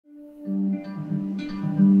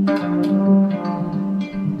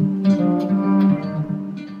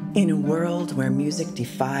In a world where music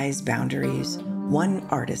defies boundaries, one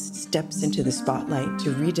artist steps into the spotlight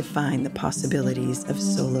to redefine the possibilities of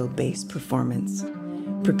solo bass performance.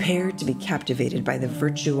 Prepare to be captivated by the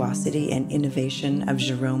virtuosity and innovation of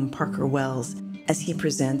Jair-Rohm Parker-Wells as he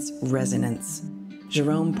presents Resonance.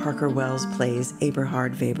 Jair-Rohm Parker-Wells plays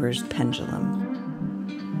Eberhard Weber's Pendulum.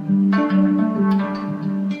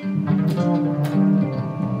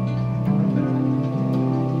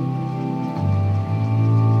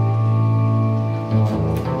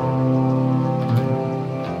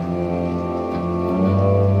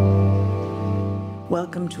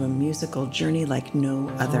 Welcome to a musical journey like no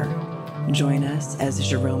other. Join us as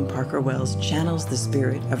Jair-Rohm Parker-Wells channels the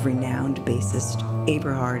spirit of renowned bassist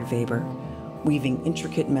Eberhard Weber, weaving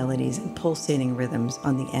intricate melodies and pulsating rhythms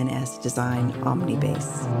on the NS Design Omni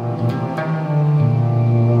Bass.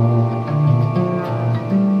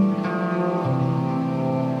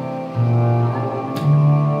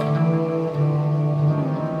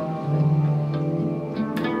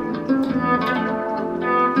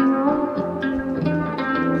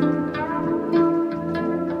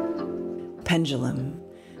 Pendulum,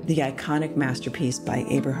 the iconic masterpiece by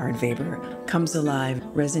Eberhard Weber, comes alive,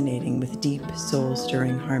 resonating with deep,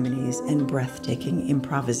 soul-stirring harmonies and breathtaking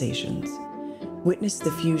improvisations. Witness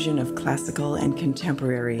the fusion of classical and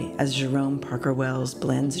contemporary as Jair-Rohm Parker-Wells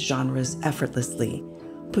blends genres effortlessly,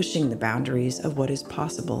 pushing the boundaries of what is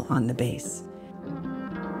possible on the bass.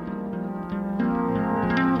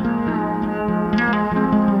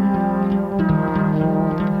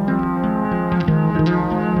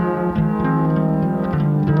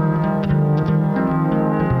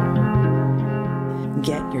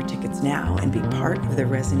 Get your tickets now and be part of the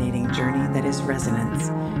resonating journey that is Resonance.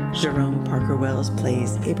 Jair-Rohm Parker-Wells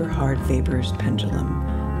plays Eberhard Weber's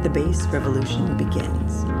Pendulum. The bass revolution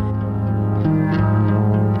begins.